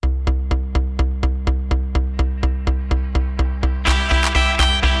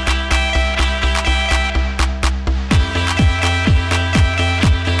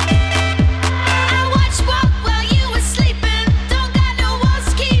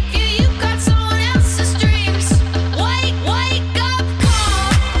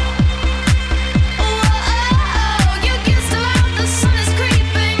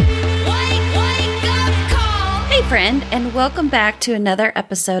welcome back to another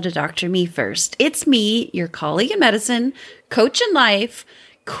episode of Dr. Me First. It's me, your colleague in medicine, coach in life,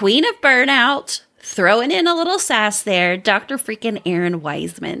 queen of burnout, throwing in a little sass there, Dr. freaking Erin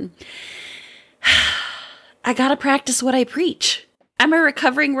Wiseman. I gotta practice what I preach. I'm a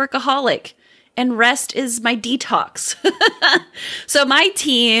recovering workaholic, and rest is my detox. So my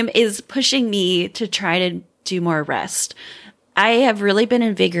team is pushing me to try to do more rest. I have really been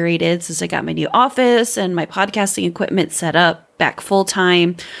invigorated since I got my new office and my podcasting equipment set up back full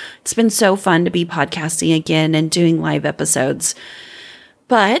time. It's been so fun to be podcasting again and doing live episodes.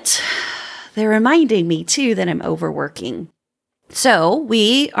 But they're reminding me too that I'm overworking. So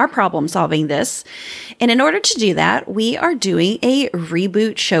we are problem solving this. And in order to do that, we are doing a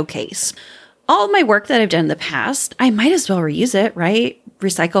reboot showcase. All of my work that I've done in the past, I might as well reuse it, right?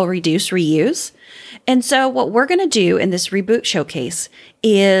 Recycle, reduce, reuse. And so what we're going to do in this reboot showcase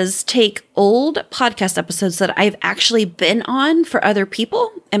is take old podcast episodes that I've actually been on for other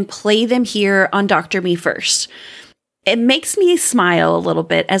people and play them here on Dr. Me First. It makes me smile a little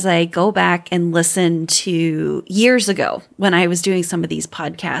bit as I go back and listen to years ago when I was doing some of these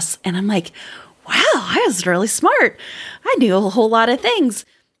podcasts. And I'm like, wow, I was really smart. I knew a whole lot of things.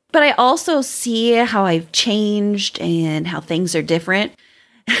 But I also see how I've changed and how things are different.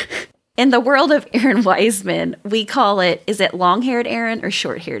 In the world of Erin Wiseman, we call it, is it long-haired Erin or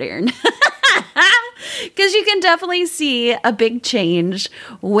short-haired Erin? Because you can definitely see a big change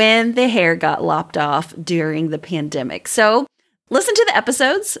when the hair got lopped off during the pandemic. So listen to the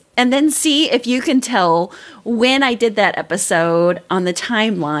episodes and then see if you can tell when I did that episode on the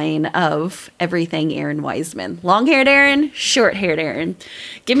timeline of everything Erin Wiseman. Long-haired Erin, short-haired Erin.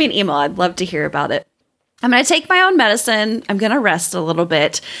 Give me an email. I'd love to hear about it. I'm going to take my own medicine. I'm going to rest a little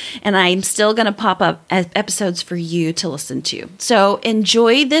bit, and I'm still going to pop up episodes for you to listen to. So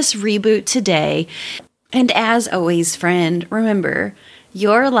enjoy this reboot today. And as always, friend, remember,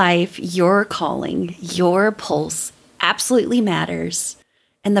 your life, your calling, your pulse absolutely matters.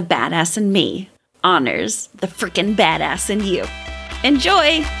 And the badass in me honors the freaking badass in you.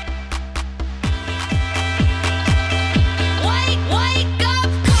 Enjoy!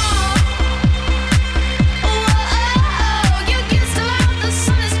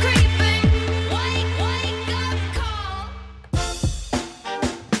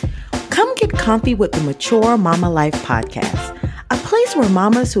 Come get comfy with the Mature Mama Life podcast, a place where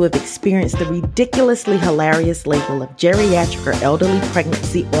mamas who have experienced the ridiculously hilarious label of geriatric or elderly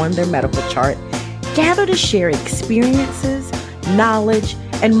pregnancy on their medical chart gather to share experiences, knowledge,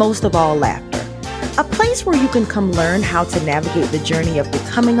 and most of all, laughter. A place where you can come learn how to navigate the journey of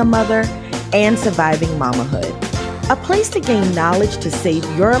becoming a mother and surviving mamahood. A place to gain knowledge to save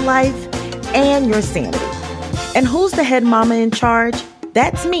your life and your sanity. And who's the head mama in charge?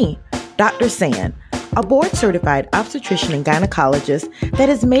 That's me, Dr. San, a board-certified obstetrician and gynecologist that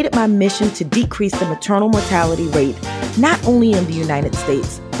has made it my mission to decrease the maternal mortality rate not only in the United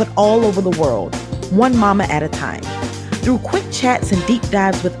States, but all over the world, one mama at a time. Through quick chats and deep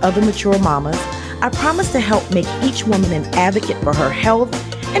dives with other mature mamas, I promise to help make each woman an advocate for her health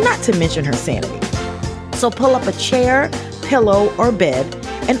and not to mention her sanity. So pull up a chair, pillow, or bed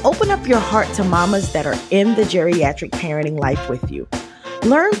and open up your heart to mamas that are in the geriatric parenting life with you.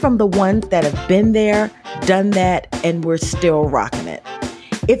 Learn from the ones that have been there, done that, and we're still rocking it.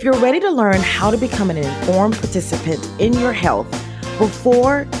 If you're ready to learn how to become an informed participant in your health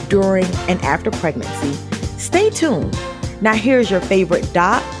before, during, and after pregnancy, stay tuned. Now here's your favorite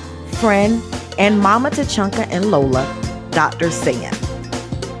doc, friend, and Mama Tachanka and Lola, Dr. San.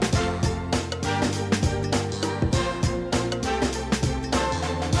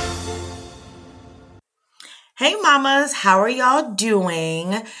 Hey mamas, how are y'all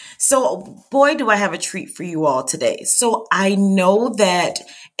doing? So boy, do I have a treat for you all today. So I know that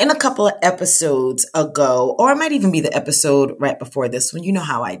in a couple of episodes ago, or it might even be the episode right before this one, you know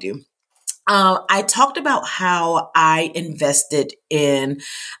how I do. I talked about how I invested in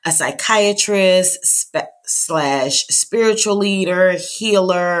a psychiatrist slash spiritual leader,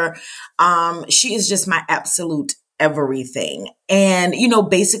 healer. She is just my absolute everything. And,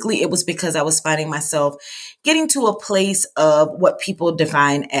 basically it was because I was finding myself getting to a place of what people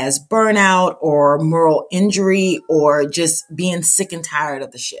define as burnout or moral injury or just being sick and tired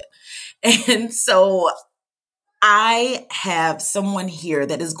of the shit. And so I have someone here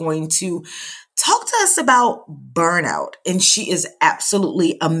that is going to talk to us about burnout. And she is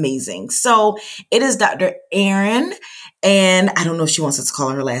absolutely amazing. So it is Dr. Erin. And I don't know if she wants us to call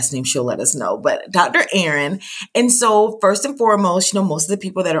her last name. She'll let us know. But Dr. Erin. And so first and foremost, most of the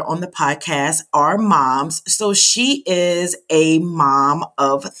people that are on the podcast are moms. So she is a mom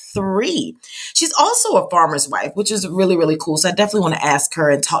of 3. She's also a farmer's wife, which is really, really cool. So I definitely want to ask her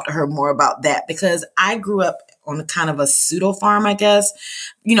and talk to her more about that, because I grew up on a kind of a pseudo farm, I guess.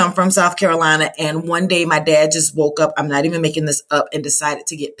 I'm from South Carolina, and one day my dad just woke up, I'm not even making this up, and decided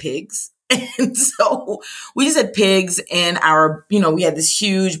to get pigs. And so we just had pigs in our, we had this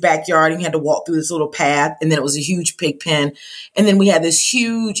huge backyard, and we had to walk through this little path, and then it was a huge pig pen. And then we had this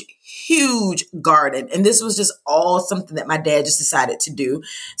huge garden. And this was just all something that my dad just decided to do.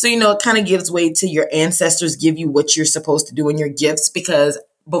 So, it kind of gives way to your ancestors give you what you're supposed to do in your gifts, because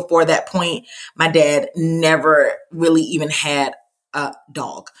before that point, my dad never really even had a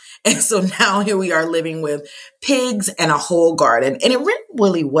dog. And so now here we are living with pigs and a whole garden, and it went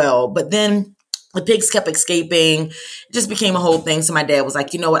really well. But then the pigs kept escaping. It just became a whole thing. So my dad was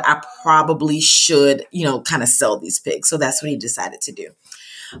like, you know what, I probably should, kind of sell these pigs. So that's what he decided to do.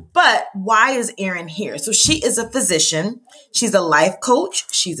 But why is Erin here? So she is a physician. She's a life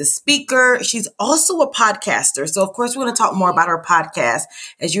coach. She's a speaker. She's also a podcaster. So of course, we're going to talk more about her podcast.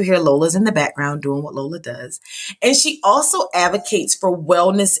 As you hear, Lola's in the background doing what Lola does. And she also advocates for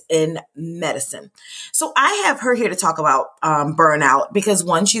wellness in medicine. So I have her here to talk about burnout, because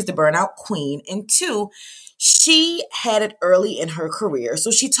 1, she's the burnout queen, and 2, she had it early in her career. So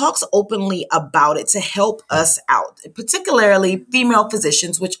she talks openly about it to help us out, particularly female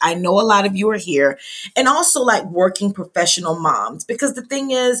physicians, which I know a lot of you are here, and also like working professional moms. Because the thing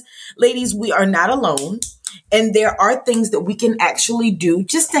is, ladies, we are not alone. And there are things that we can actually do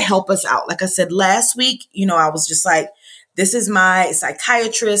just to help us out. Like I said last week, I was just like, this is my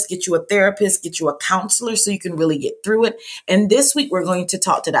psychiatrist, get you a therapist, get you a counselor so you can really get through it. And this week, we're going to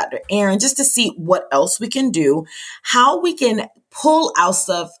talk to Dr. Erin just to see what else we can do, how we can pull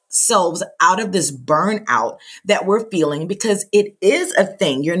ourselves out of this burnout that we're feeling, because it is a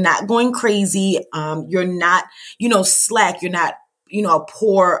thing. You're not going crazy. You're not, slack. You're not a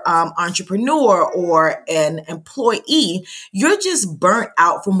poor entrepreneur or an employee. You're just burnt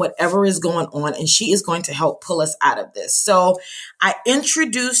out from whatever is going on, and she is going to help pull us out of this. So I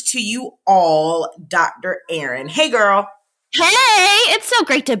introduce to you all Dr. Erin. Hey, girl. Hey, it's so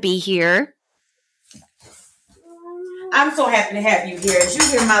great to be here. I'm so happy to have you here. As you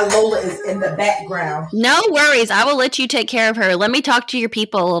hear, my Lola is in the background. No worries. I will let you take care of her. Let me talk to your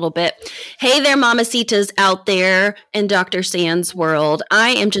people a little bit. Hey there, Mamacitas out there in Dr. Sand's world. I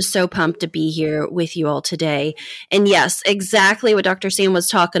am just so pumped to be here with you all today. And yes, exactly what Dr. Sand was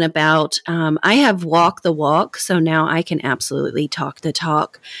talking about. I have walked the walk, so now I can absolutely talk the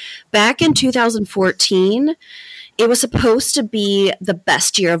talk. Back in 2014, it was supposed to be the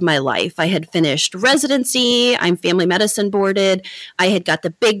best year of my life. I had finished residency. I'm family medicine boarded. I had got the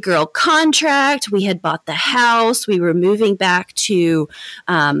big girl contract. We had bought the house. We were moving back to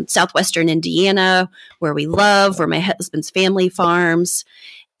southwestern Indiana, where we love, where my husband's family farms.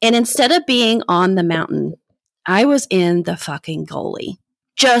 And instead of being on the mountain, I was in the fucking gully.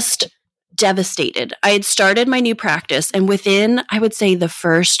 Just devastated. I had started my new practice, and within, I would say, the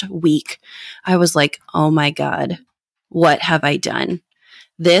first week, I was like, oh my God, what have I done?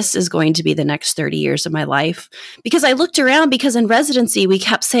 This is going to be the next 30 years of my life. Because I looked around, because in residency, we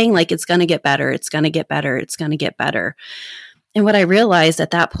kept saying like, it's going to get better. It's going to get better. It's going to get better. And what I realized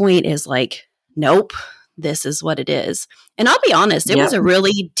at that point is like, nope, this is what it is. And I'll be honest, it was a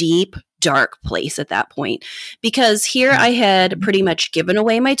really deep, dark place at that point, because here I had pretty much given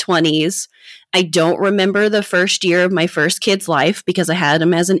away my 20s. I don't remember the first year of my first kid's life, because I had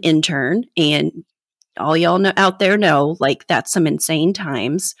him as an intern, and all y'all know out there know, like, that's some insane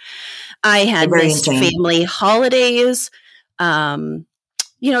times. I had missed family holidays,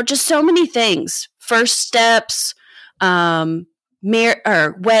 just so many things. First steps,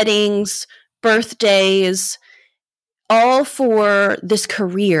 weddings, birthdays, all for this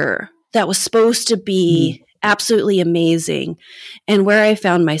career that was supposed to be absolutely amazing. And where I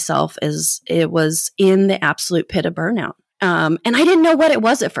found myself is it was in the absolute pit of burnout. And I didn't know what it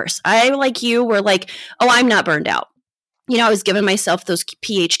was at first. I, like you, were like, oh, I'm not burned out. I was giving myself those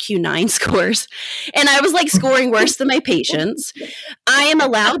PHQ-9 scores, and I was like scoring worse than my patients. I am a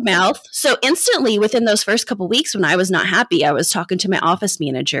loudmouth. So instantly within those first couple of weeks when I was not happy, I was talking to my office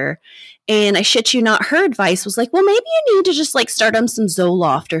manager, and I shit you not, her advice was like, well, maybe you need to just like start on some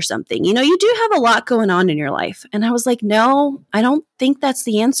Zoloft or something. You do have a lot going on in your life. And I was like, no, I don't think that's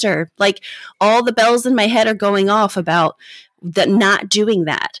the answer. Like, all the bells in my head are going off about not doing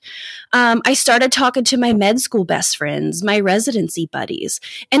that. I started talking to my med school best friends, my residency buddies,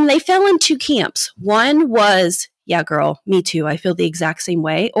 and they fell in two camps. One was, yeah, girl, me too. I feel the exact same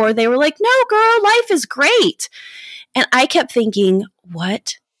way. Or they were like, no, girl, life is great. And I kept thinking,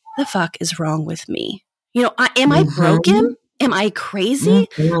 what the fuck is wrong with me? Am I broken? Am I crazy?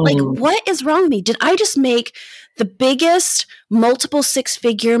 Like, what is wrong with me? Did I just make the biggest multiple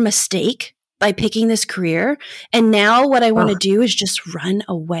six-figure mistake by picking this career? And now what I want to do is just run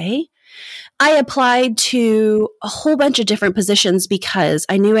away? I applied to a whole bunch of different positions because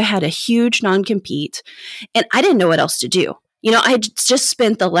I knew I had a huge non-compete and I didn't know what else to do. I just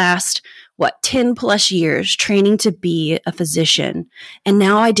spent the last, 10 plus years training to be a physician. And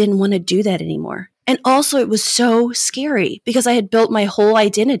now I didn't want to do that anymore. And also it was so scary because I had built my whole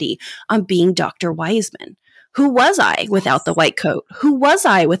identity on being Dr. Wiseman. Who was I without the white coat? Who was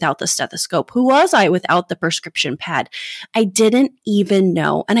I without the stethoscope? Who was I without the prescription pad? I didn't even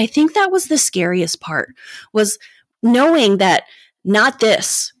know. And I think that was the scariest part, was knowing that not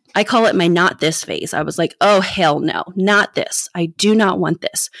this. I call it my not this phase. I was like, oh, hell no, not this. I do not want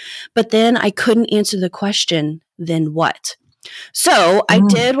this. But then I couldn't answer the question, then what? So I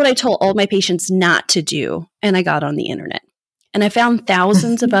did what I told all my patients not to do, and I got on the internet. And I found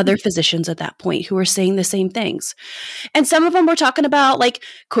thousands of other physicians at that point who were saying the same things. And some of them were talking about like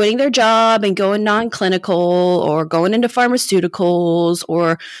quitting their job and going non-clinical or going into pharmaceuticals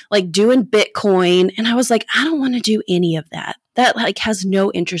or like doing Bitcoin. And I was like, I don't want to do any of that. That like has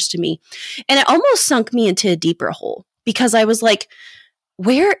no interest to me. And it almost sunk me into a deeper hole because I was like,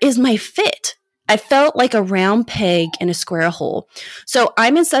 where is my fit? I felt like a round peg in a square hole. So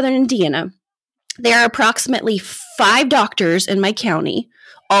I'm in Southern Indiana. There are approximately 5 doctors in my county,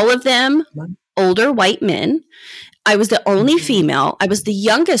 all of them older white men. I was the only female. I was the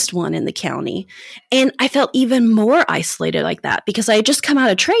youngest one in the county. And I felt even more isolated like that because I had just come out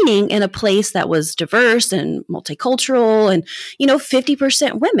of training in a place that was diverse and multicultural and,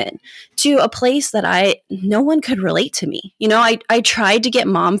 50% women, to a place that no one could relate to me. I tried to get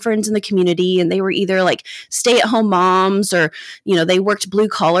mom friends in the community and they were either like stay-at-home moms or, they worked blue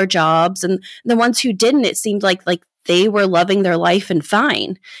collar jobs. And the ones who didn't, it seemed like they were loving their life and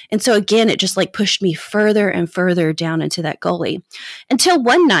fine. And so again, it just like pushed me further and further down into that gully until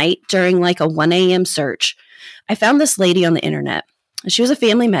one night during like a 1 a.m. search, I found this lady on the internet. She was a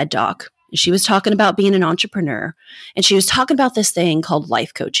family med doc. She was talking about being an entrepreneur and she was talking about this thing called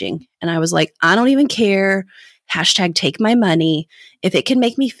life coaching. And I was like, I don't even care. # take my money. If it can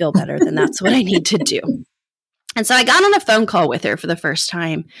make me feel better, then that's what I need to do. And so I got on a phone call with her for the first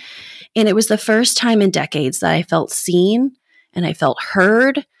time. And it was the first time in decades that I felt seen and I felt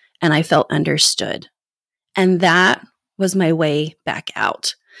heard and I felt understood. And that was my way back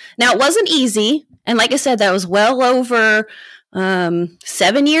out. Now, it wasn't easy. And like I said, that was well over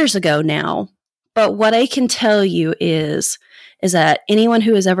 7 years ago now. But what I can tell you is that anyone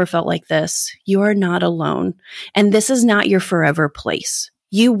who has ever felt like this, you are not alone. And this is not your forever place.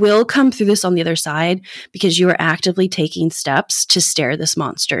 You will come through this on the other side because you are actively taking steps to stare this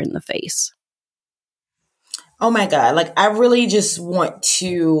monster in the face. Oh my God. Like, I really just want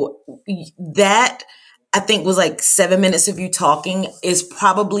to, that I think was like 7 minutes of you talking is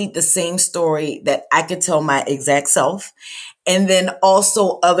probably the same story that I could tell my exact self. And then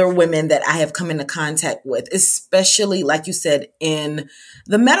also other women that I have come into contact with, especially like you said, in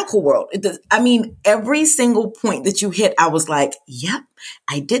the medical world. Every single point that you hit, I was like, yep,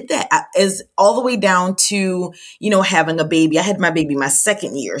 I did that. As all the way down to, having a baby. I had my baby my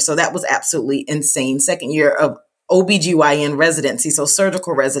second year. So that was absolutely insane. Second year of OBGYN residency. So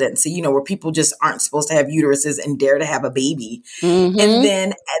surgical residency, where people just aren't supposed to have uteruses and dare to have a baby. Mm-hmm. And then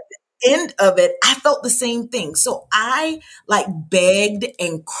at the end of it, I felt the same thing. So I begged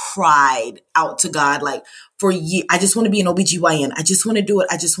and cried out to God, for years. I just want to be an OBGYN. I just want to do it.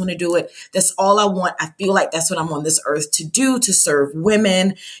 I just want to do it. That's all I want. I feel like that's what I'm on this earth to do, to serve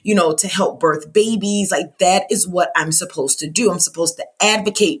women, to help birth babies. That is what I'm supposed to do. I'm supposed to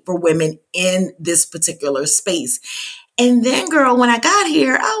advocate for women in this particular space. And then, girl, when I got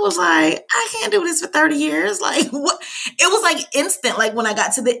here, I was like, I can't do this for 30 years. What? It was instant. When I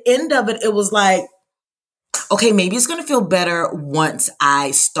got to the end of it, it was like, okay, maybe it's going to feel better once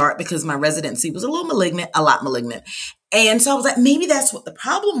I start, because my residency was a lot malignant. And so I was like, maybe that's what the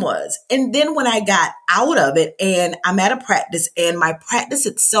problem was. And then when I got out of it and I'm at a practice, and my practice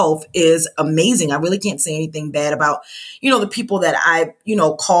itself is amazing. I really can't say anything bad about, the people that I,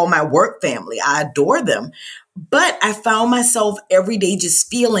 call my work family. I adore them. But I found myself every day just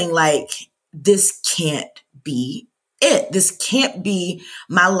feeling like this can't be it. This can't be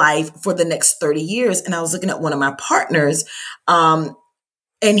my life for the next 30 years. And I was looking at one of my partners,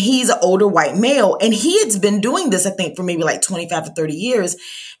 and he's an older white male, and he had been doing this, I think, for maybe like 25 to 30 years.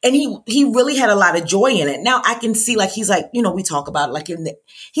 And he really had a lot of joy in it. Now I can see, like, he's like, we talk about it, like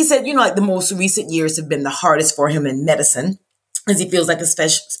he said, like the most recent years have been the hardest for him in medicine, as he feels like,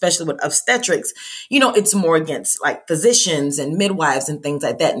 especially with obstetrics, it's more against like physicians and midwives and things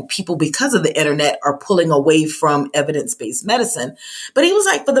like that. And people, because of the internet, are pulling away from evidence-based medicine. But he was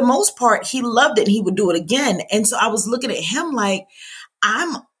like, for the most part, he loved it and he would do it again. And so I was looking at him like,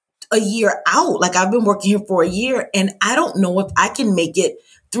 I'm a year out. Like, I've been working here for a year and I don't know if I can make it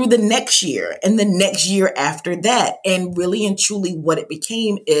through the next year and the next year after that. And really and truly what it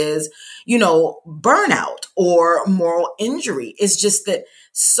became is, burnout or moral injury. It's just that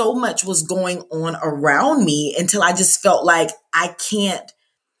so much was going on around me until I just felt like I can't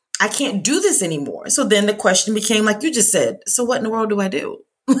do this anymore. So then the question became, like you just said, so what in the world do I do?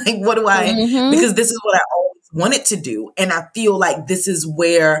 Like, what do I, because this is what I always wanted to do. And I feel like this is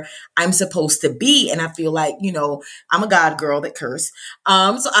where I'm supposed to be. And I feel like, I'm a God girl that curse.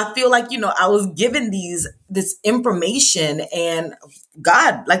 So I feel like, I was given this information, and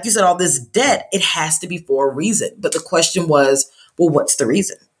God, like you said, all this debt, it has to be for a reason. But the question was, well, what's the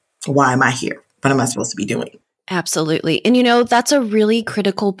reason? Why am I here? What am I supposed to be doing? Absolutely. And that's a really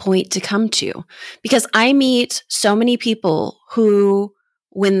critical point to come to, because I meet so many people who,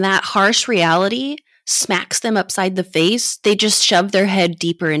 when that harsh reality smacks them upside the face, they just shove their head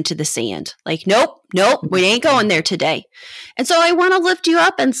deeper into the sand. Like, nope, we ain't going there today. And so I want to lift you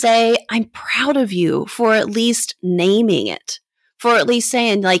up and say, I'm proud of you for at least naming it, for at least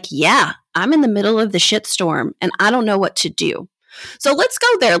saying, like, yeah, I'm in the middle of the shitstorm and I don't know what to do. So let's go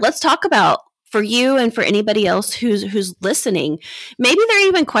there. Let's talk about, for you and for anybody else who's listening, maybe they're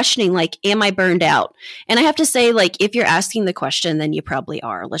even questioning, like, am I burned out? And I have to say, like, if you're asking the question, then you probably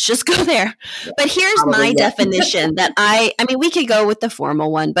are. Let's just go there. But here's my definition that I mean, we could go with the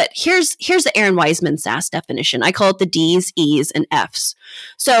formal one, but here's the Aaron Wiseman SAS definition. I call it the D's, E's, and F's.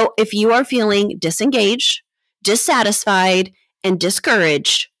 So if you are feeling disengaged, dissatisfied, and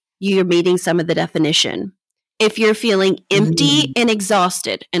discouraged, you're meeting some of the definition. If you're feeling empty and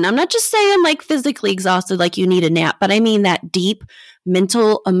exhausted, and I'm not just saying like physically exhausted, like you need a nap, but I mean that deep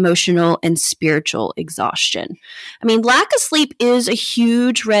mental, emotional, and spiritual exhaustion. I mean, lack of sleep is a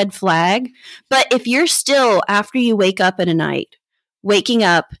huge red flag, but if you're still, after you wake up in a night, waking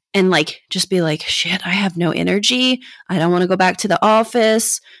up and like, just be like, shit, I have no energy. I don't want to go back to the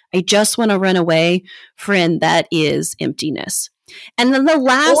office. I just want to run away. Friend, that is emptiness. And then the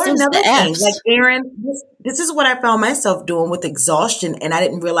last is the F's. Like, Aaron, this is what I found myself doing with exhaustion, and I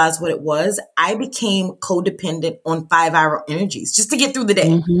didn't realize what it was. I became codependent on 5-hour energies just to get through the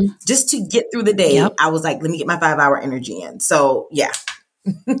day. Just to get through the day, I was like, let me get my 5-hour energy in. So, yeah.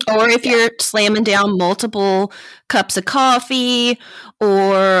 Or if you're slamming down multiple cups of coffee,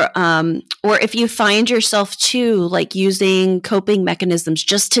 or if you find yourself too, like, using coping mechanisms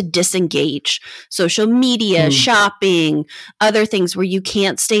just to disengage, social media, shopping, other things where you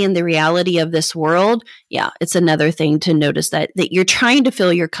can't stay in the reality of this world. Yeah, it's another thing to notice that you're trying to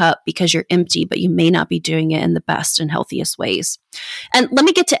fill your cup because you're empty, but you may not be doing it in the best and healthiest ways. And let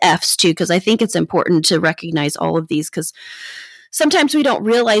me get to F's too, because I think it's important to recognize all of these, because sometimes we don't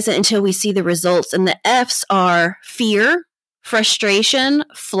realize it until we see the results. And the F's are fear, frustration,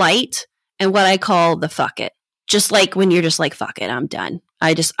 flight, and what I call the fuck it. Just like when you're just like, fuck it, I'm done.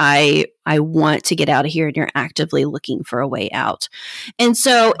 I want to get out of here, and you're actively looking for a way out. And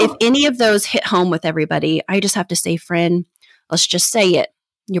so if any of those hit home with everybody, I just have to say, friend, let's just say it.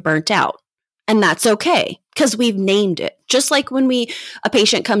 You're burnt out. And that's okay, because we've named it. Just like when a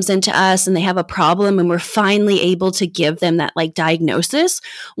patient comes into us and they have a problem and we're finally able to give them that like diagnosis,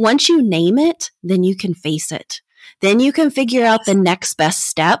 once you name it, then you can face it. Then you can figure out the next best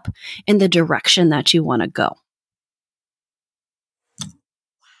step in the direction that you want to go.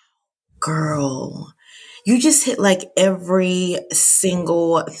 Girl, you just hit like every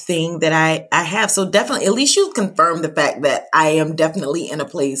single thing that I have. So definitely, at least you confirmed the fact that I am definitely in a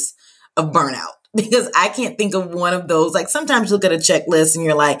place of burnout, because I can't think of one of those. Like, sometimes you look at a checklist and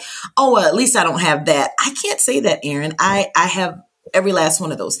you're like, oh, well, at least I don't have that. I can't say that, Aaron. I have every last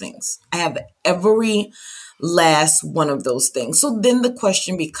one of those things. I have every last one of those things. So then the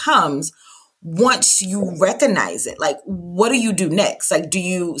question becomes, once you recognize it, like, what do you do next? Like, do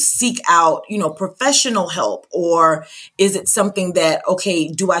you seek out, professional help? Or is it something that, okay,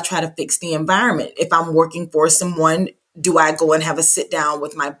 do I try to fix the environment? If I'm working for someone, do I go and have a sit down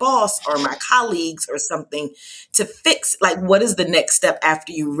with my boss or my colleagues or something to fix? Like, what is the next step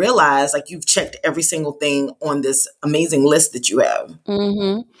after you realize like you've checked every single thing on this amazing list that you have?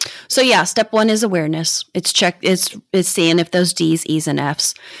 Mm-hmm. So yeah, step one is awareness. It's seeing if those D's, E's, and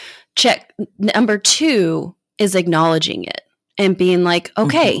F's. Check. Number two is acknowledging it and being like,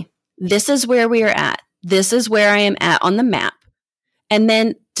 okay, this is where we are at. This is where I am at on the map. And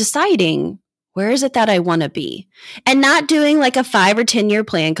then deciding, where is it that I want to be? And not doing like a 5 or 10-year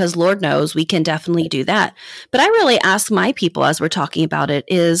plan, because Lord knows we can definitely do that. But I really ask my people as we're talking about it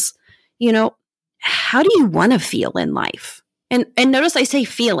is, how do you want to feel in life? And notice I say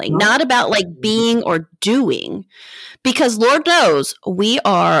feeling, not about like being or doing, because Lord knows we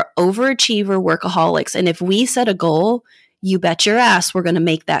are overachiever workaholics. And if we set a goal, you bet your ass we're going to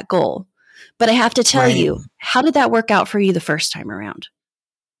make that goal. But I have to tell you, how did that work out for you the first time around?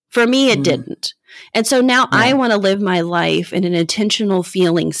 For me, it didn't. And so now I want to live my life in an intentional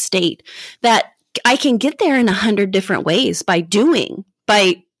feeling state that I can get there in 100 different ways by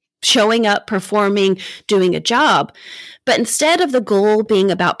showing up, performing, doing a job. But instead of the goal being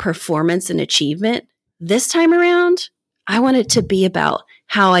about performance and achievement, this time around, I want it to be about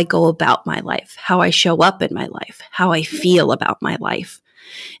how I go about my life, how I show up in my life, how I feel about my life.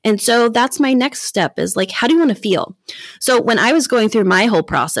 And so that's my next step is like, how do you want to feel? So when I was going through my whole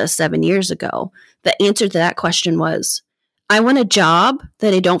process 7 years ago, the answer to that question was, I want a job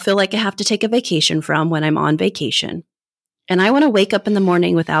that I don't feel like I have to take a vacation from when I'm on vacation. And I want to wake up in the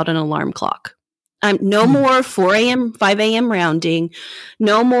morning without an alarm clock. No more 4 a.m., 5 a.m. rounding.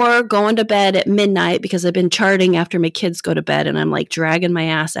 No more going to bed at midnight because I've been charting after my kids go to bed and I'm like dragging my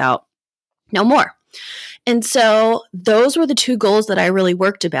ass out. No more. And so those were the two goals that I really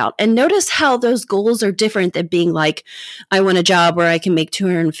worked about. And notice how those goals are different than being like, I want a job where I can make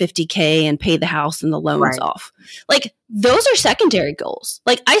 $250K and pay the house and the loans off. Like those are secondary goals.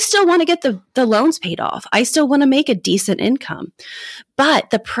 Like I still want to get the loans paid off. I still want to make a decent income. But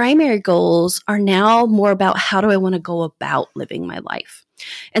the primary goals are now more about how do I want to go about living my life?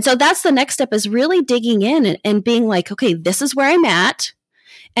 And so that's the next step is really digging in and being like, okay, this is where I'm at.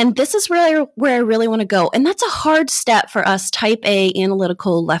 And this is where I really want to go. And that's a hard step for us type A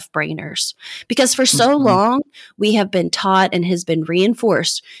analytical left brainers, because for so long we have been taught and has been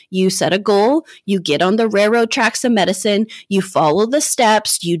reinforced. You set a goal, you get on the railroad tracks of medicine, you follow the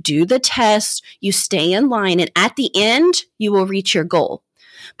steps, you do the test, you stay in line. And at the end, you will reach your goal.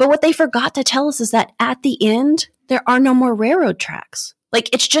 But what they forgot to tell us is that at the end, there are no more railroad tracks. Like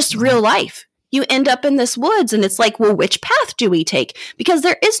it's just real life. You end up in this woods and it's like, well, which path do we take? Because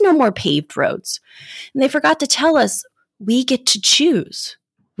there is no more paved roads. And they forgot to tell us we get to choose.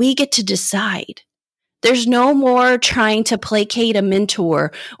 We get to decide. There's no more trying to placate a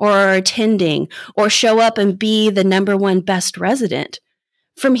mentor or attending or show up and be the number one best resident.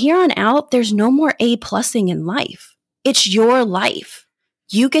 From here on out, there's no more A+ing in life. It's your life.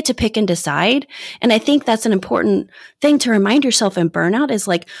 You get to pick and decide. And I think that's an important thing to remind yourself in burnout is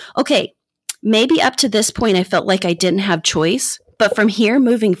like, okay, maybe up to this point, I felt like I didn't have choice, but from here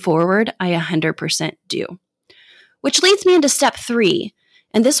moving forward, I 100% do. Which leads me into step 3.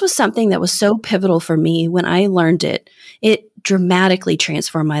 And this was something that was so pivotal for me when I learned it. It dramatically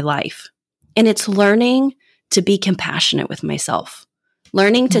transformed my life. And it's learning to be compassionate with myself.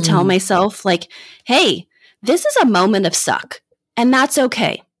 Learning to tell myself like, hey, this is a moment of suck, and that's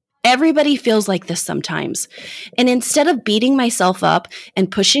okay. Everybody feels like this sometimes. And instead of beating myself up and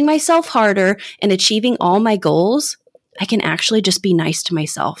pushing myself harder and achieving all my goals, I can actually just be nice to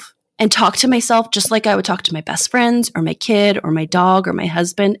myself and talk to myself just like I would talk to my best friends or my kid or my dog or my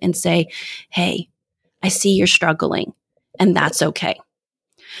husband and say, hey, I see you're struggling, and that's okay.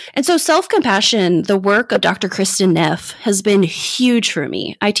 And so self-compassion, the work of Dr. Kristen Neff, has been huge for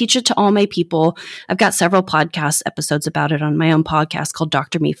me. I teach it to all my people. I've got several podcast episodes about it on my own podcast called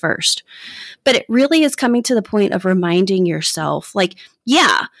Dr. Me First. But it really is coming to the point of reminding yourself, like,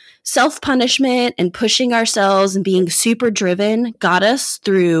 yeah, self-punishment and pushing ourselves and being super driven got us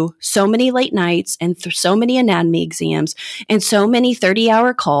through so many late nights and through so many anatomy exams and so many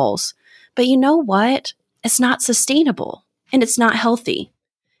 30-hour calls. But you know what? It's not sustainable and it's not healthy.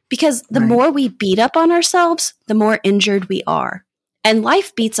 Because the more we beat up on ourselves, the more injured we are. And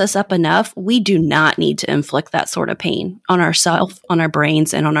life beats us up enough. We do not need to inflict that sort of pain on ourselves, on our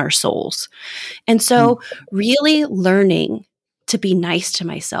brains, and on our souls. And so really learning to be nice to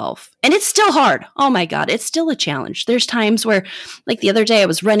myself. And it's still hard. Oh my God, it's still a challenge. There's times where, like the other day, I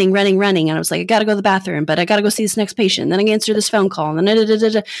was running, and I was like, I got to go to the bathroom, but I got to go see this next patient. And then I answer this phone call. And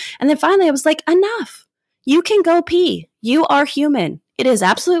then finally I was like, enough. You can go pee. You are human. it is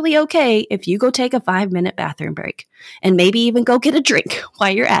absolutely okay if you go take a 5-minute bathroom break and maybe even go get a drink while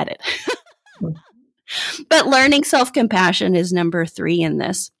you're at it. But learning self-compassion is number 3 in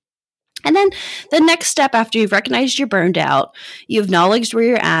this. And then the next step after you've recognized you're burned out, you've acknowledged where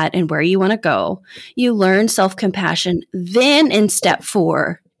you're at and where you want to go, you learn self-compassion. Then in step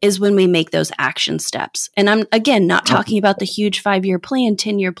 4 is when we make those action steps. And I'm, again, not talking about the huge 5-year plan,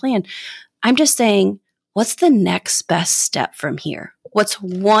 10-year plan. I'm just saying, what's the next best step from here? What's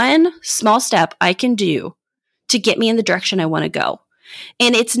one small step I can do to get me in the direction I want to go?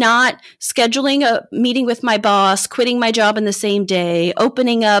 And it's not scheduling a meeting with my boss, quitting my job in the same day,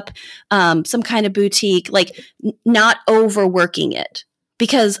 opening up some kind of boutique, like not overworking it.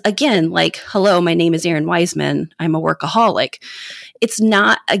 Because again, like, hello, my name is Erin Wiseman. I'm a workaholic. It's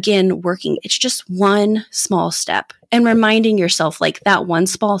not, again, working. It's just one small step and reminding yourself like that one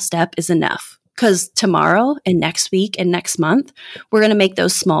small step is enough. Because tomorrow and next week and next month, we're going to make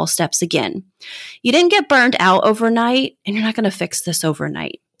those small steps again. You didn't get burned out overnight, and you're not going to fix this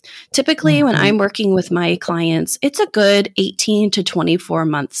overnight. Typically, when I'm working with my clients, it's a good 18 to 24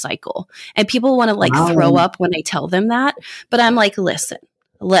 month cycle. And people want to like throw up when I tell them that. But I'm like, listen.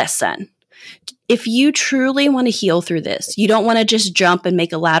 If you truly want to heal through this, you don't want to just jump and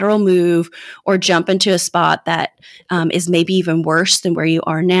make a lateral move or jump into a spot that is maybe even worse than where you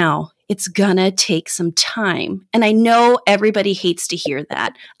are now. It's gonna take some time. And I know everybody hates to hear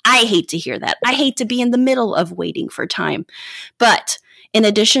that. I hate to hear that. I hate to be in the middle of waiting for time. But in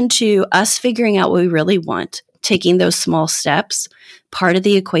addition to us figuring out what we really want, taking those small steps, part of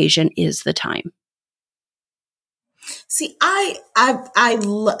the equation is the time. See,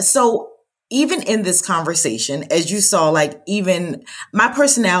 so even in this conversation, as you saw, like even my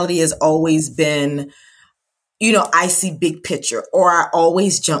personality has always been, I see big picture, or I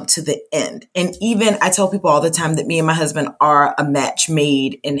always jump to the end. And even I tell people all the time that me and my husband are a match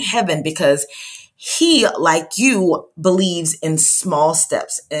made in heaven, because he, like you, believes in small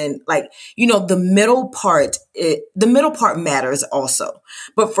steps. And like, the middle part matters also.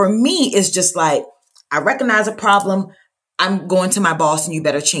 But for me, it's just like, I recognize a problem. I'm going to my boss and you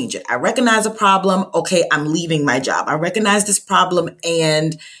better change it. I recognize a problem. Okay, I'm leaving my job. I recognize this problem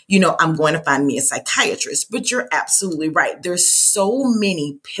and, I'm going to find me a psychiatrist. But you're absolutely right. There's so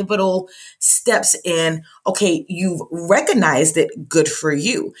many pivotal steps in, okay, you've recognized it, good for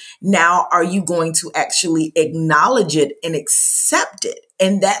you. Now, are you going to actually acknowledge it and accept it?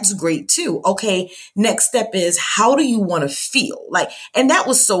 And that's great too. Okay, next step is, how do you want to feel? And that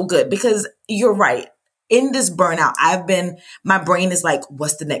was so good, because you're right. In this burnout, my brain is like,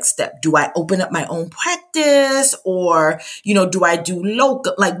 what's the next step? Do I open up my own practice, or, do I do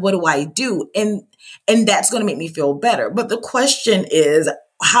local? Like, what do I do? And that's going to make me feel better. But the question is,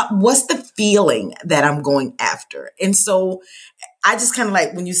 what's the feeling that I'm going after? And so I just kind of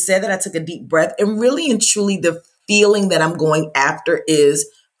like, when you said that, I took a deep breath, and really and truly the feeling that I'm going after is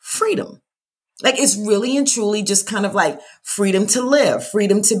freedom. Like, it's really and truly just kind of like freedom to live,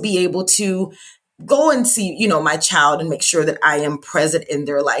 freedom to be able to go and see, my child and make sure that I am present in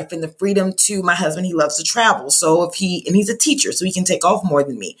their life, and the freedom to my husband. He loves to travel. So he's a teacher, so he can take off more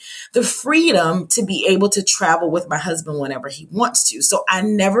than me. The freedom to be able to travel with my husband whenever he wants to. So I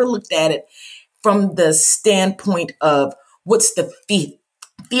never looked at it from the standpoint of what's the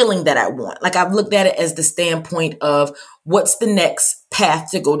feeling that I want. Like, I've looked at it as the standpoint of what's the next path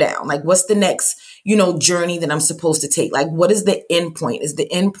to go down? Like, what's the next, journey that I'm supposed to take? Like, what is the end point? Is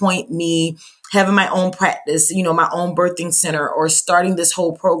the end point me having my own practice, my own birthing center, or starting this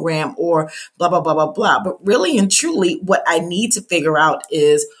whole program, or blah, blah, blah, blah, blah. But really and truly, what I need to figure out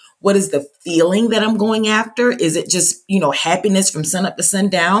is, what is the feeling that I'm going after? Is it just, happiness from sun up to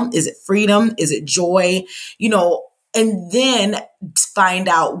sundown? Is it freedom? Is it joy? And then find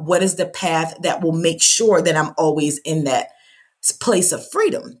out what is the path that will make sure that I'm always in that place of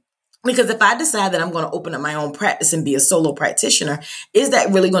freedom. Because if I decide that I'm going to open up my own practice and be a solo practitioner, is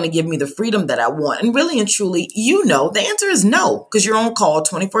that really going to give me the freedom that I want? And really and truly, the answer is no, because you're on call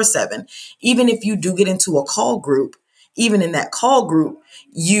 24/7. Even if you do get into a call group, even in that call group,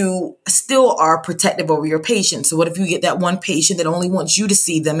 you still are protective over your patients. So what if you get that one patient that only wants you to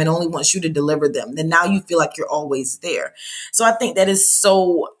see them and only wants you to deliver them? Then now you feel like you're always there. So I think that is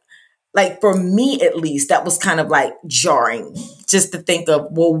so, like, for me, at least, that was kind of like jarring, just to think of,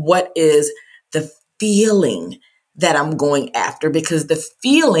 well, what is the feeling that I'm going after? Because the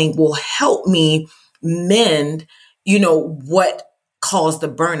feeling will help me mend, what caused the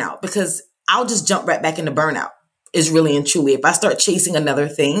burnout, because I'll just jump right back into burnout. Is really and truly, if I start chasing another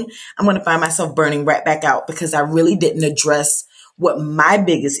thing, I'm going to find myself burning right back out, because I really didn't address what my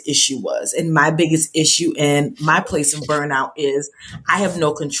biggest issue was. And my biggest issue in my place of burnout is I have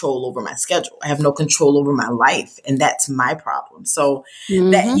no control over my schedule. I have no control over my life. And that's my problem. So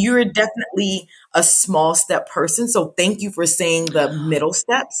that you're definitely a small step person. So thank you for saying the middle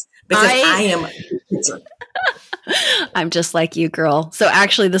steps, because I am I'm just like you, girl. So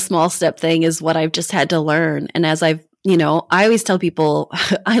actually the small step thing is what I've just had to learn. And as I've, I always tell people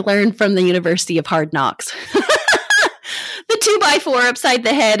I learned from the University of Hard Knocks. The 2x4 upside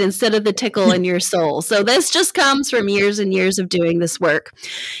the head instead of the tickle in your soul. So this just comes from years and years of doing this work.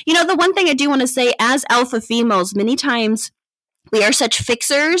 The one thing I do want to say, as alpha females, many times we are such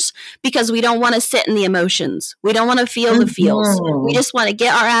fixers because we don't want to sit in the emotions. We don't want to feel the feels. We just want to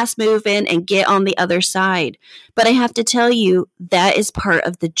get our ass moving and get on the other side. But I have to tell you, that is part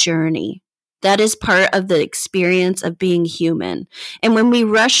of the journey. That is part of the experience of being human. And when we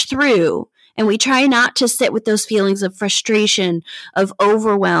rush through and we try not to sit with those feelings of frustration, of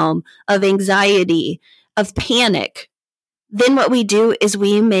overwhelm, of anxiety, of panic, then what we do is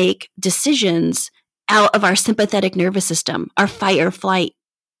we make decisions out of our sympathetic nervous system, our fight or flight.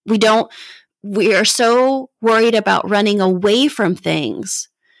 We are so worried about running away from things,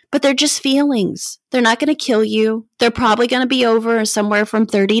 but they're just feelings. They're not going to kill you. They're probably going to be over somewhere from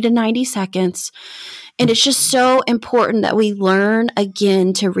 30 to 90 seconds. And it's just so important that we learn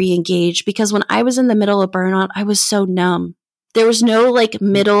again to re-engage, because when I was in the middle of burnout, I was so numb. There was no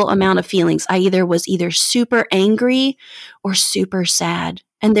middle amount of feelings. I was either super angry or super sad.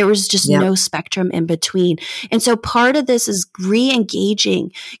 And there was just no spectrum in between. And so part of this is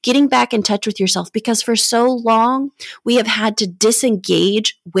re-engaging, getting back in touch with yourself, because for so long we have had to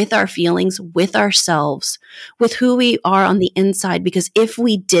disengage with our feelings, with ourselves, with who we are on the inside, because if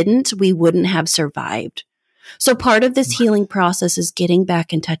we didn't, we wouldn't have survived. So part of this healing process is getting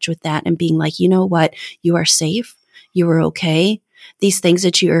back in touch with that and being like, you know what? You are safe. You are okay. These things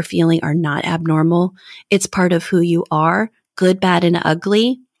that you are feeling are not abnormal. It's part of who you are. Good, bad, and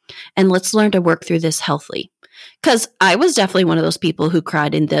ugly. And let's learn to work through this healthily. Because I was definitely one of those people who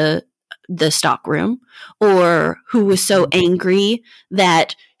cried in the stock room, or who was so angry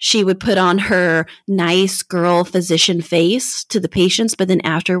that she would put on her nice girl physician face to the patients, but then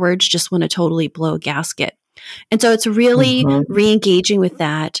afterwards just want to totally blow a gasket. And so it's really re-engaging with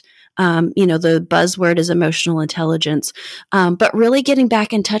that. The buzzword is emotional intelligence, but really getting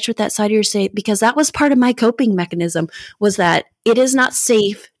back in touch with that side of your state, because that was part of my coping mechanism, was that it is not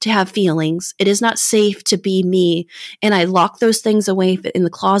safe to have feelings. It is not safe to be me. And I locked those things away in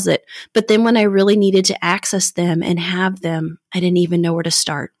the closet. But then when I really needed to access them and have them, I didn't even know where to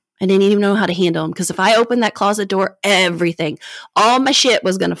start. I didn't even know how to handle them, because if I opened that closet door, all my shit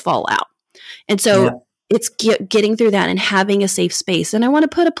was going to fall out. And so it's getting through that and having a safe space. And I want to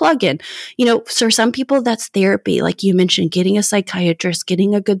put a plug in, for some people that's therapy. Like you mentioned, getting a psychiatrist,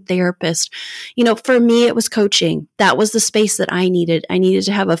 getting a good therapist. For me, it was coaching. That was the space that I needed. I needed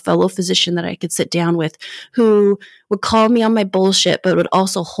to have a fellow physician that I could sit down with, who would call me on my bullshit, but would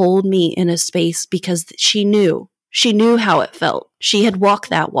also hold me in a space, because she knew how it felt. She had walked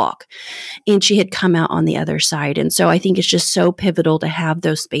that walk and she had come out on the other side. And so I think it's just so pivotal to have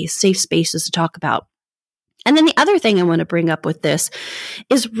those safe spaces to talk about. And then the other thing I want to bring up with this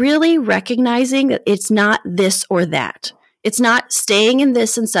is really recognizing that it's not this or that. It's not staying in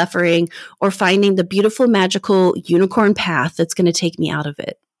this and suffering, or finding the beautiful, magical unicorn path that's going to take me out of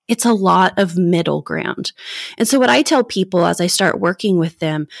it. It's a lot of middle ground. And so what I tell people as I start working with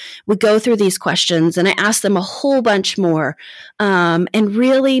them, we go through these questions and I ask them a whole bunch more, and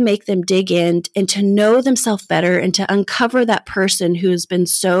really make them dig in and to know themselves better, and to uncover that person who has been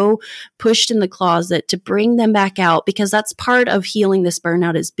so pushed in the closet, to bring them back out, because that's part of healing this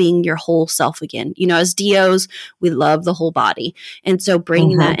burnout, is being your whole self again. As DOs, we love the whole body. And so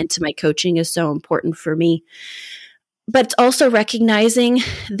bringing that into my coaching is so important for me. But it's also recognizing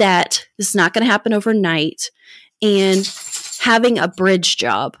that this is not going to happen overnight, and having a bridge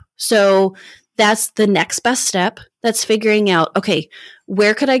job. So that's the next best step. That's figuring out, okay,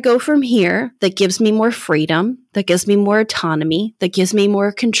 where could I go from here that gives me more freedom, that gives me more autonomy, that gives me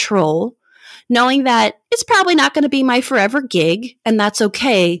more control, knowing that it's probably not going to be my forever gig, and that's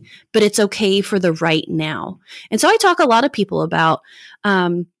okay, but it's okay for the right now. And so I talk a lot of people about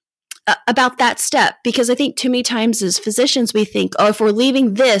that step, because I think too many times as physicians, we think, if we're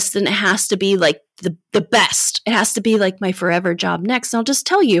leaving this, then it has to be like the best. It has to be like my forever job next. And I'll just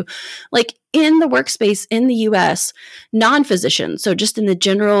tell you, in the workspace in the US, non-physicians, so just in the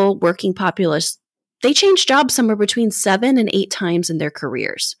general working populace, they change jobs somewhere between 7 and 8 times in their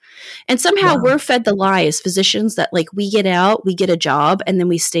careers. And somehow we're fed the lie as physicians that like we get out, we get a job, and then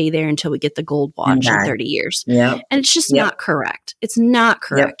we stay there until we get the gold watch in 30 years. Yep. And it's just not correct. It's not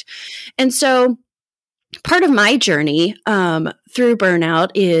correct. Yep. And so part of my journey through burnout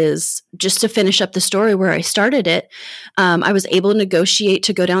is just to finish up the story where I started it. I was able to negotiate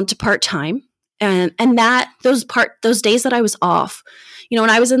to go down to part-time. And that those days that I was off, you know, when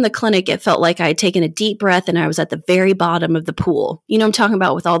I was in the clinic, it felt like I had taken a deep breath and I was at the very bottom of the pool. You know, I'm talking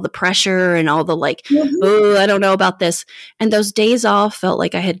about with all the pressure and all the like, oh, I don't know about this. And those days off felt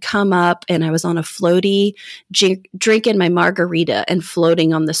like I had come up and I was on a floaty, drinking my margarita and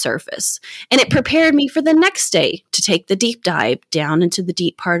floating on the surface. And it prepared me for the next day to take the deep dive down into the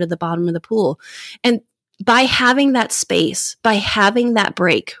deep part of the bottom of the pool. And by having that space, by having that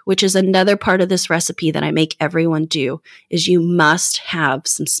break, which is another part of this recipe that I make everyone do, is you must have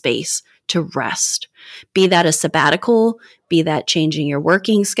some space to rest. Be that a sabbatical, be that changing your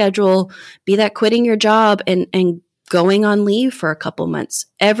working schedule, be that quitting your job and going on leave for a couple months.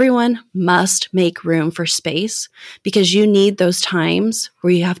 Everyone must make room for space because you need those times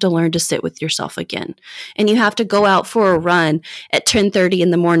where you have to learn to sit with yourself again. And you have to go out for a run at 10:30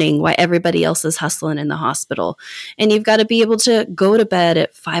 in the morning while everybody else is hustling in the hospital. And you've got to be able to go to bed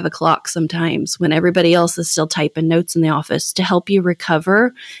at 5 o'clock sometimes when everybody else is still typing notes in the office to help you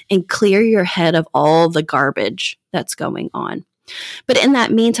recover and clear your head of all the garbage that's going on. But in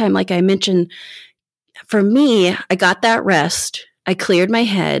that meantime, like I mentioned, for me, I got that rest, I cleared my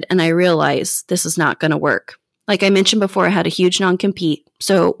head, and I realized this is not going to work. Like I mentioned before, I had a huge non-compete.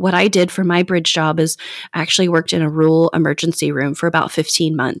 So what I did for my bridge job is I actually worked in a rural emergency room for about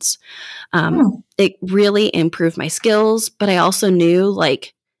 15 months. It really improved my skills, but I also knew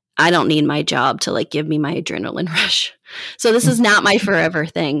like I don't need my job to like give me my adrenaline rush. So this is not my forever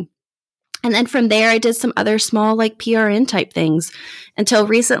thing. And then from there, I did some other small like PRN type things until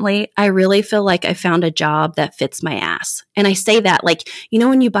recently, I really feel like I found a job that fits my ass. And I say that like, you know,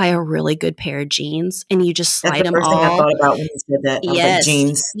 when you buy a really good pair of jeans and you just slide them all. That's the first thing I thought about when you said that. I was like,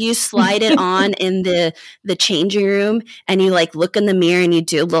 jeans. You slide it on in the changing room and you like look in the mirror and you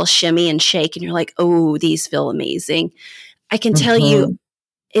do a little shimmy and shake and you're like, oh, these feel amazing. I can tell you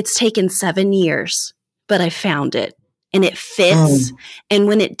it's taken 7 years, but I found it and it fits. And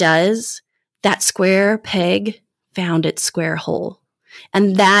when it does, that square peg found its square hole.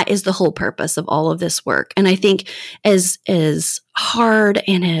 And that is the whole purpose of all of this work. And I think as hard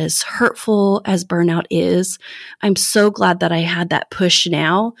and as hurtful as burnout is, I'm so glad that I had that push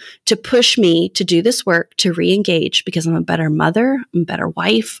now to push me to do this work, to re-engage, because I'm a better mother, I'm a better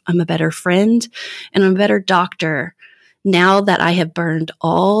wife, I'm a better friend, and I'm a better doctor now that I have burned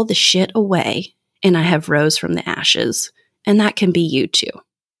all the shit away and I have rose from the ashes. And that can be you too.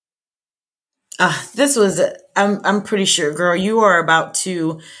 This was, I'm pretty sure, girl, you are about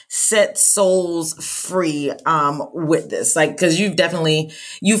to set souls free, with this, like, cause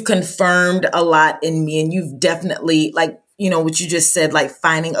you've confirmed a lot in me and you've definitely like, you know, what you just said, like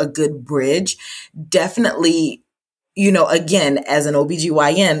finding a good bridge, definitely, you know, again, as an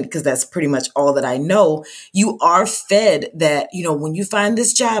OBGYN, because that's pretty much all that I know, you are fed that, you know, when you find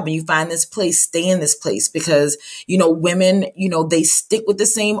this job and you find this place, stay in this place because, you know, women, you know, they stick with the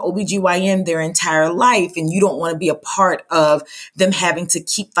same OBGYN their entire life and you don't want to be a part of them having to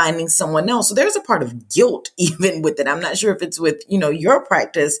keep finding someone else. So there's a part of guilt even with it. I'm not sure if it's with, you know, your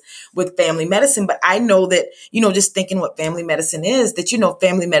practice with family medicine, but I know that, you know, just thinking what family medicine is, that, you know,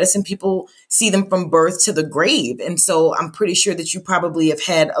 family medicine, people see them from birth to the grave. And so I'm pretty sure that you probably have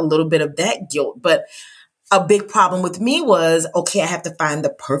had a little bit of that guilt. But a big problem with me was, okay, I have to find the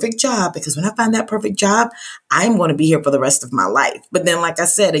perfect job because when I find that perfect job, I'm going to be here for the rest of my life. But then, like I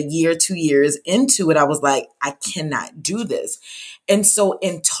said, a year, 2 years into it, I was like, I cannot do this. And so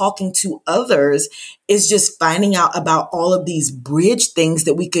in talking to others is just finding out about all of these bridge things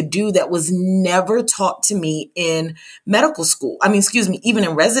that we could do that was never taught to me in medical school. I mean, excuse me, even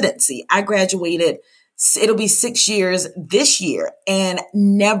in residency. I graduated, it'll be 6 years this year, and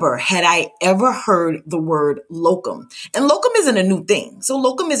never had I ever heard the word locum. And locum isn't a new thing. So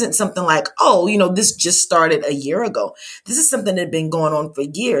locum isn't something like, oh, you know, this just started a year ago. This is something that had been going on for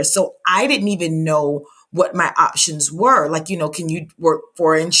years. So I didn't even know what my options were. Like, can you work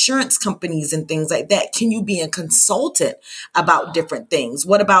for insurance companies and things like that? Can you be a consultant about different things?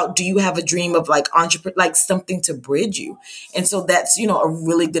 What about, do you have a dream of like entrepreneur, like something to bridge you? And so that's, a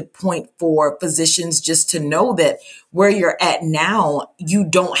really good point for physicians just to know that where you're at now, you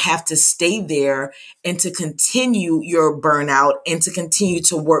don't have to stay there and to continue your burnout and to continue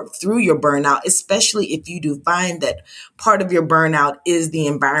to work through your burnout, especially if you do find that part of your burnout is the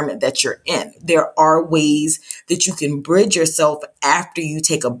environment that you're in. There are ways that you can bridge yourself after you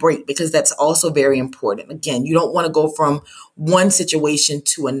take a break, because that's also very important. Again, you don't want to go from one situation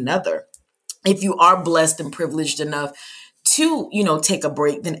to another. If you are blessed and privileged enough to, take a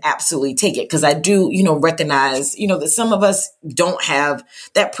break, then absolutely take it. Because I do, recognize, that some of us don't have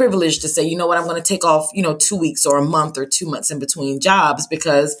that privilege to say, I'm going to take off, 2 weeks or a month or 2 months in between jobs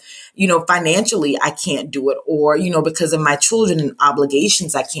because, financially I can't do it, or, because of my children and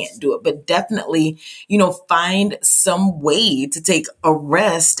obligations, I can't do it. But definitely, find some way to take a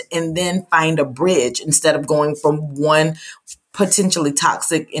rest and then find a bridge instead of going from one potentially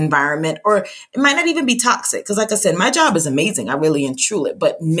toxic environment, or it might not even be toxic. Cause like I said, my job is amazing. I really and truly,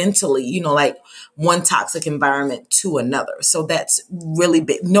 but mentally, like one toxic environment to another. So that's really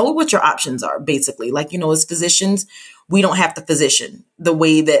big. Know what your options are, basically. Like, as physicians, we don't have to physician the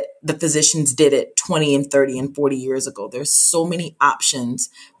way that the physicians did it 20 and 30 and 40 years ago. There's so many options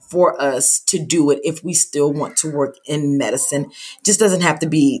for us to do it if we still want to work in medicine. It just doesn't have to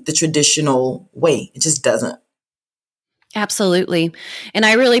be the traditional way. It just doesn't. Absolutely. And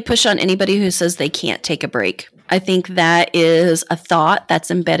I really push on anybody who says they can't take a break. I think that is a thought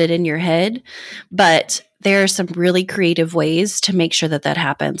that's embedded in your head, but there are some really creative ways to make sure that that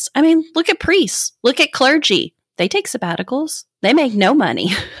happens. I mean, look at priests, look at clergy. They take sabbaticals. They make no money,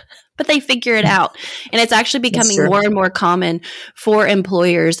 but they figure it out. And it's actually becoming more and more common for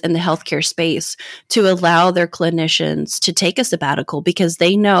employers in the healthcare space to allow their clinicians to take a sabbatical, because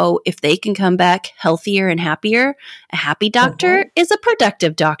they know if they can come back healthier and happier, a happy doctor is a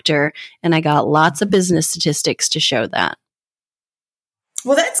productive doctor. And I got lots of business statistics to show that.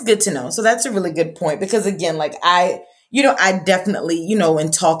 Well, that's good to know. So that's a really good point, because again, like I definitely,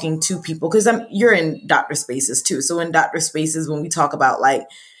 in talking to people, because you're in doctor spaces too. So in doctor spaces, when we talk about like,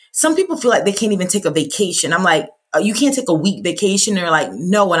 some people feel like they can't even take a vacation. I'm like, you can't take a week vacation. They're like,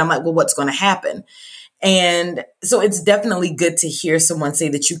 no. And I'm like, well, what's going to happen? And so it's definitely good to hear someone say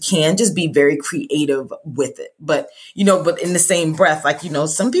that you can just be very creative with it. But, but in the same breath, like,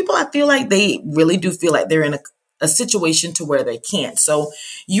 some people, I feel like they really do feel like they're in a situation to where they can't. So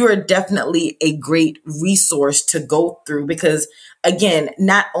you are definitely a great resource to go through, because again,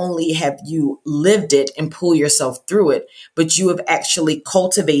 not only have you lived it and pull yourself through it, but you have actually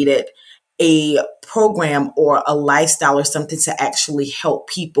cultivated a program or a lifestyle or something to actually help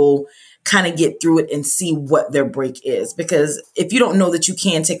people kind of get through it and see what their break is. Because if you don't know that you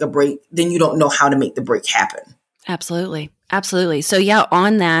can take a break, then you don't know how to make the break happen. Absolutely. Absolutely. So yeah,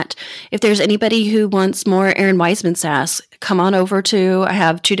 on that, if there's anybody who wants more Erin Wiseman sass, come on over to, I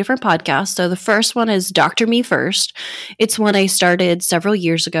have 2 different podcasts. So the first one is Dr. Me First. It's one I started several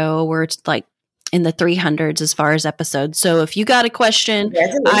years ago, where it's like in the 300s as far as episodes. So if you got a question,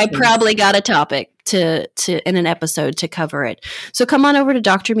 I probably got a topic to in an episode to cover it. So come on over to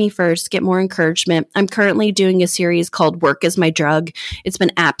Dr. Me First, get more encouragement. I'm currently doing a series called Work is My Drug. It's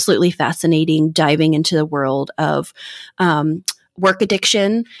been absolutely fascinating diving into the world of work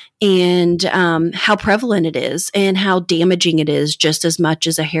addiction and how prevalent it is and how damaging it is, just as much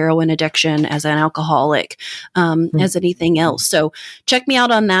as a heroin addiction, as an alcoholic, as anything else. So check me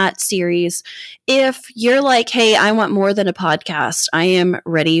out on that series. If you're like, hey, I want more than a podcast, I am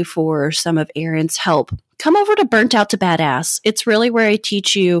ready for some of Erin's help. Come over to Burnt Out to Badass. It's really where I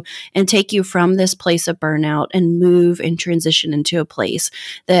teach you and take you from this place of burnout and move and transition into a place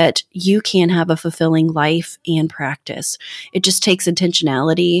that you can have a fulfilling life and practice. It just takes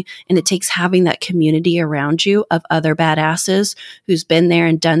intentionality, and it takes having that community around you of other badasses who's been there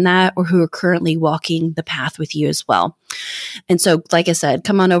and done that, or who are currently walking the path with you as well. And so, like I said,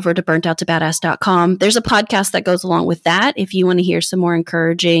 come on over to burnouttobadass.com. There's a podcast that goes along with that if you want to hear some more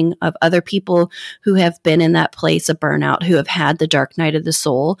encouraging of other people who have been in that place of burnout, who have had the dark night of the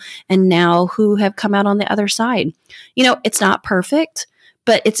soul, and now who have come out on the other side. It's not perfect,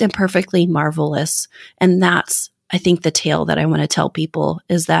 but it's imperfectly marvelous. And that's, I think, the tale that I want to tell people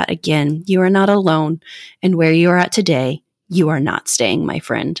is that, again, you are not alone. And where you are at today, you are not staying, my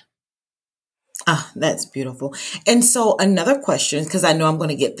friend. Ah, that's beautiful. And so another question, because I know I'm going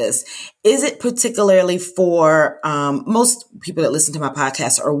to get this, is it particularly for most people that listen to my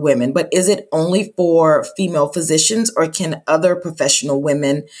podcast are women, but is it only for female physicians or can other professional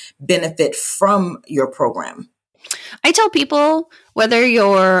women benefit from your program? I tell people, whether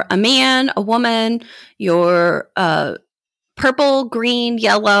you're a man, a woman, you're purple, green,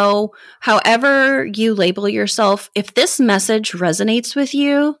 yellow, however you label yourself, if this message resonates with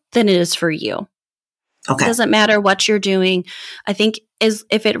you, then it is for you. Okay. It doesn't matter what you're doing. I think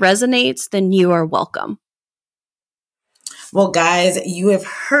if it resonates, then you are welcome. Well, guys, you have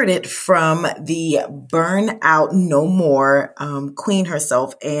heard it from the Burn Out No More queen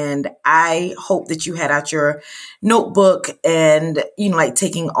herself. And I hope that you had out your notebook and, like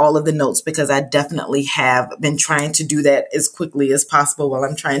taking all of the notes, because I definitely have been trying to do that as quickly as possible while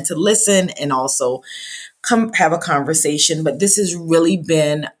I'm trying to listen and also come have a conversation. But this has really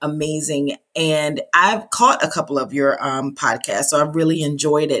been amazing. And I've caught a couple of your podcasts, so I've really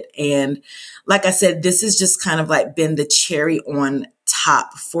enjoyed it. And like I said, this has just kind of like been the cherry on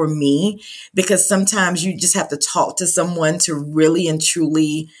top for me, because sometimes you just have to talk to someone to really and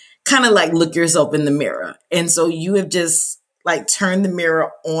truly kind of like look yourself in the mirror. And so you have just like turned the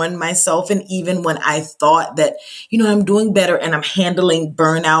mirror on myself. And even when I thought that, I'm doing better and I'm handling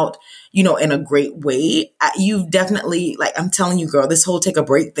burnout, in a great way, you've definitely, like, I'm telling you, girl, this whole take a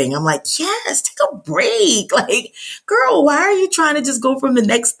break thing, I'm like, yes, take a break. Like, girl, why are you trying to just go from the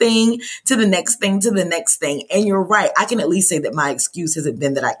next thing to the next thing to the next thing? And you're right. I can at least say that my excuse hasn't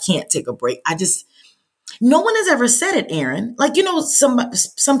been that I can't take a break. No one has ever said it, Erin. Like,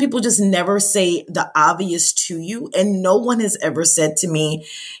 some people just never say the obvious to you. And no one has ever said to me,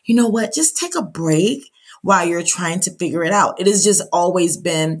 you know what, just take a break while you're trying to figure it out. It has just always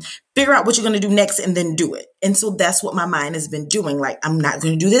been figure out what you're going to do next and then do it. And so that's what my mind has been doing. Like, I'm not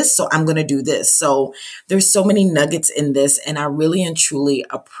going to do this, so I'm going to do this. So there's so many nuggets in this. And I really and truly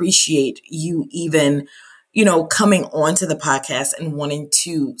appreciate you even coming onto the podcast and wanting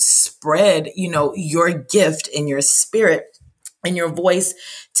to spread, your gift and your spirit and your voice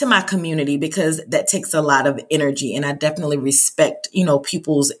to my community, because that takes a lot of energy. And I definitely respect,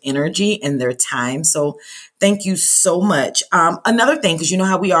 people's energy and their time. So thank you so much. Another thing, because you know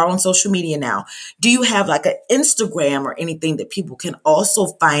how we are on social media now, do you have like an Instagram or anything that people can also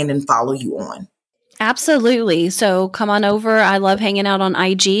find and follow you on? Absolutely. So come on over. I love hanging out on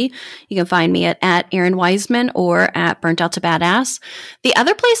IG. You can find me at Erin Wiseman or at Burnt Out to Badass. The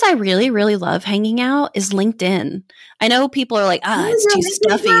other place I really, really love hanging out is LinkedIn. I know people are like, it's too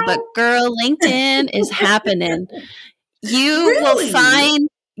stuffy, but girl, LinkedIn is happening. You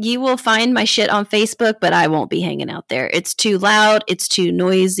will find my shit on Facebook, but I won't be hanging out there. It's too loud. It's too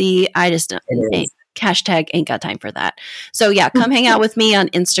noisy. I just don't. Hashtag ain't got time for that. So yeah, come hang out with me on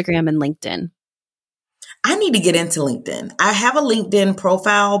Instagram and LinkedIn. I need to get into LinkedIn. I have a LinkedIn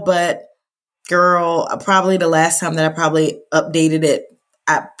profile, but girl, probably the last time that I probably updated it,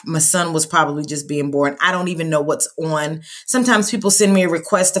 my son was probably just being born. I don't even know what's on. Sometimes people send me a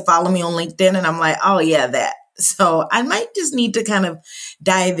request to follow me on LinkedIn and I'm like, oh yeah, that. So I might just need to kind of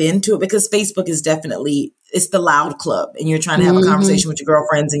dive into it, because Facebook is definitely, it's the loud club and you're trying to have a conversation with your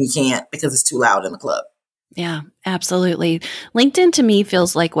girlfriends and you can't because it's too loud in the club. Yeah, absolutely. LinkedIn to me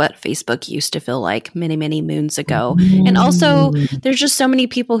feels like what Facebook used to feel like many, many moons ago. And also, there's just so many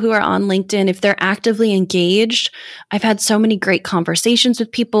people who are on LinkedIn. If they're actively engaged, I've had so many great conversations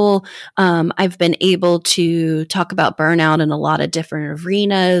with people. I've been able to talk about burnout in a lot of different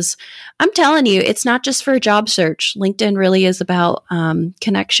arenas. I'm telling you, it's not just for a job search. LinkedIn really is about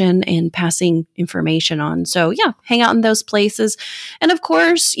connection and passing information on. So yeah, hang out in those places. And of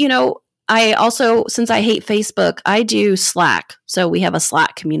course, I also, since I hate Facebook, I do Slack. So we have a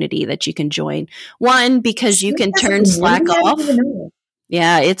Slack community that you can join. One, because you can turn Slack off.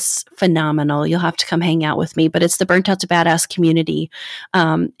 Yeah, it's phenomenal. You'll have to come hang out with me, but it's the Burnt Out to Badass community.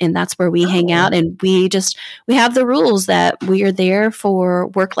 And that's where we hang out. And we have the rules that we are there for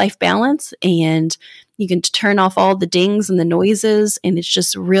work-life balance, and you can turn off all the dings and the noises. And it's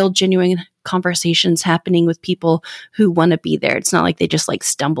just real, genuine conversations happening with people who want to be there. It's not like they just like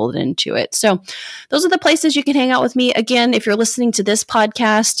stumbled into it. So those are the places you can hang out with me. Again, if you're listening to this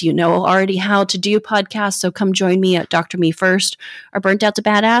podcast, you know already how to do podcasts. So come join me at Dr. Me First or Burnt Out to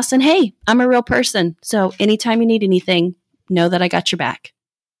Badass. And hey, I'm a real person. So anytime you need anything, know that I got your back.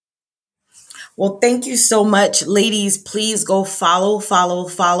 Well, thank you so much. Ladies, please go follow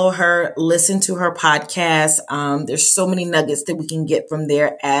her, listen to her podcast. There's so many nuggets that we can get from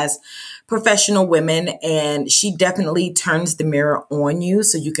there as professional women, and she definitely turns the mirror on you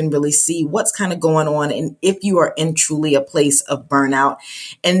so you can really see what's kind of going on and if you are in truly a place of burnout.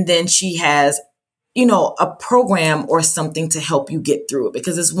 And then she has a program or something to help you get through it.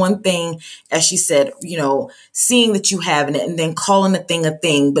 Because it's one thing, as she said, seeing that you have it and then calling a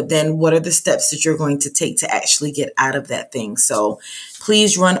thing, but then what are the steps that you're going to take to actually get out of that thing? So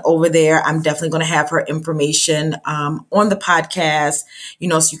please run over there. I'm definitely going to have her information on the podcast,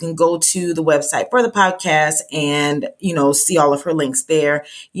 so you can go to the website for the podcast and, see all of her links there.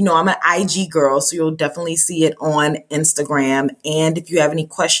 I'm an IG girl, so you'll definitely see it on Instagram. And if you have any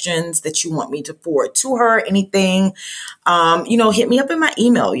questions that you want me to forward to her, anything, hit me up in my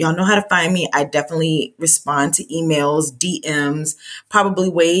email. Y'all know how to find me. I definitely respond to emails, DMs, probably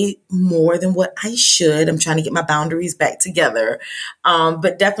way more than what I should. I'm trying to get my boundaries back together.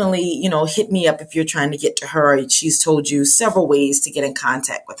 But definitely, hit me up if you're trying to get to her. She's told you several ways to get in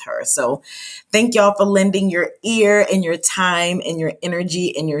contact with her. So thank y'all for lending your ear and your time and your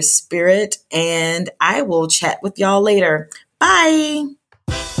energy and your spirit. And I will chat with y'all later. Bye.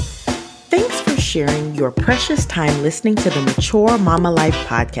 Thanks for sharing your precious time listening to the Mature Mama Life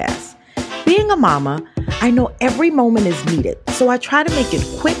podcast. Being a mama, I know every moment is needed, so I try to make it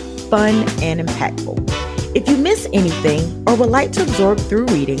quick, fun, and impactful. If you miss anything or would like to absorb through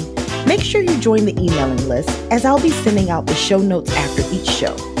reading, make sure you join the emailing list, as I'll be sending out the show notes after each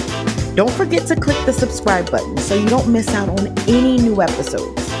show. Don't forget to click the subscribe button so you don't miss out on any new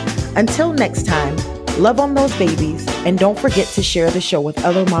episodes. Until next time, love on those babies, and don't forget to share the show with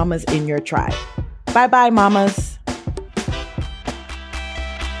other mamas in your tribe. Bye-bye, mamas.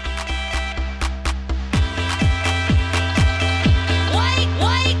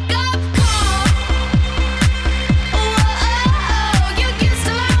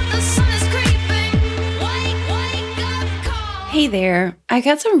 Hey there, I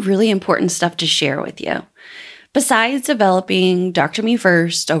got some really important stuff to share with you. Besides developing Dr. Me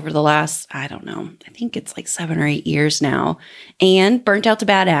First over the last, I think it's like 7 or 8 years now, and Burnt Out to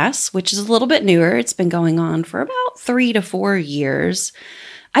Badass, which is a little bit newer. It's been going on for about 3 to 4 years.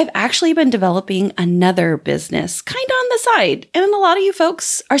 I've actually been developing another business kind of on the side, and a lot of you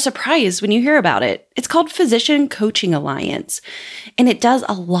folks are surprised when you hear about it. It's called Physician Coaching Alliance, and it does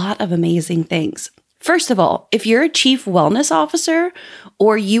a lot of amazing things. First of all, if you're a chief wellness officer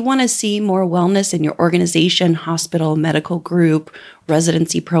or you want to see more wellness in your organization, hospital, medical group,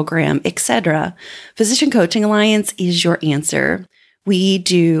 residency program, etc., Physician Coaching Alliance is your answer. We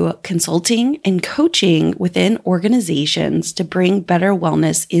do consulting and coaching within organizations to bring better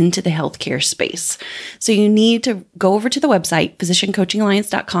wellness into the healthcare space. So you need to go over to the website,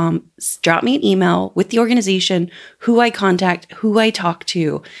 physiciancoachingalliance.com, drop me an email with the organization, who I contact, who I talk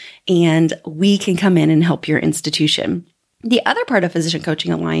to, and we can come in and help your institution. The other part of Physician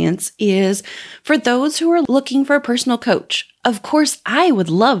Coaching Alliance is for those who are looking for a personal coach. Of course, I would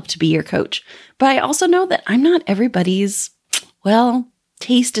love to be your coach, but I also know that I'm not everybody's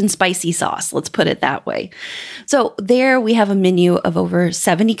taste and spicy sauce. Let's put it that way. So there we have a menu of over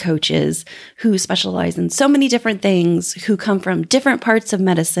 70 coaches who specialize in so many different things, who come from different parts of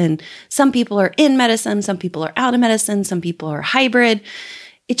medicine. Some people are in medicine, some people are out of medicine, some people are hybrid.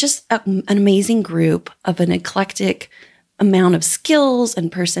 It's just an amazing group of an eclectic amount of skills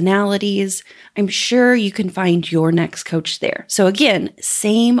and personalities. I'm sure you can find your next coach there. So again,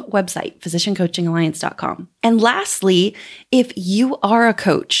 same website, physiciancoachingalliance.com. And lastly, if you are a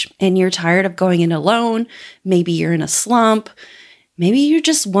coach and you're tired of going in alone, maybe you're in a slump, maybe you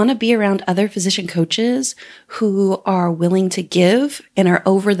just want to be around other physician coaches who are willing to give and are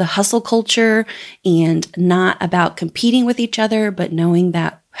over the hustle culture and not about competing with each other, but knowing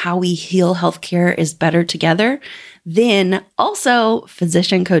that how we heal healthcare is better together, then also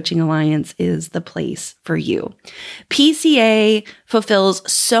Physician Coaching Alliance is the place for you. PCA fulfills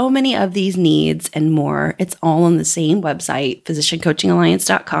so many of these needs and more. It's all on the same website,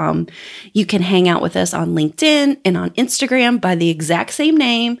 physiciancoachingalliance.com. You can hang out with us on LinkedIn and on Instagram by the exact same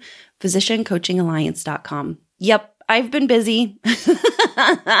name, physiciancoachingalliance.com. Yep, I've been busy.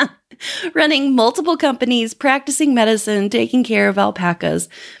 Running multiple companies, practicing medicine, taking care of alpacas.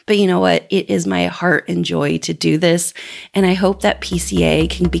 But you know what? It is my heart and joy to do this. And I hope that PCA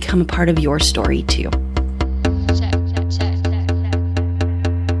can become a part of your story too.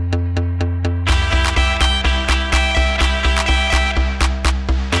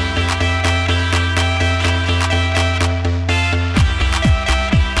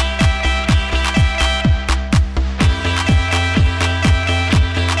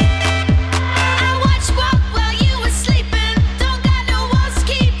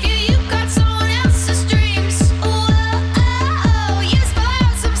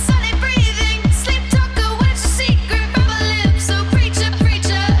 Sleep talk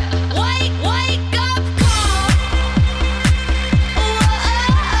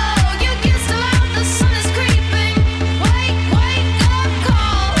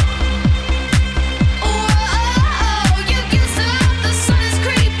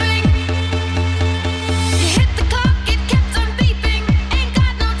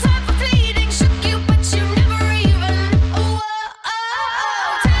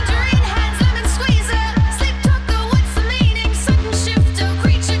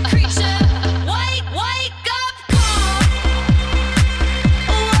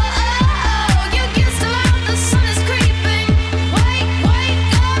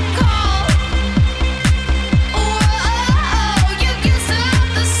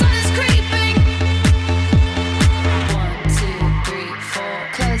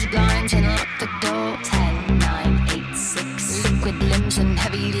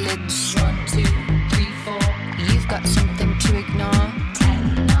heavy lids. 1, 2,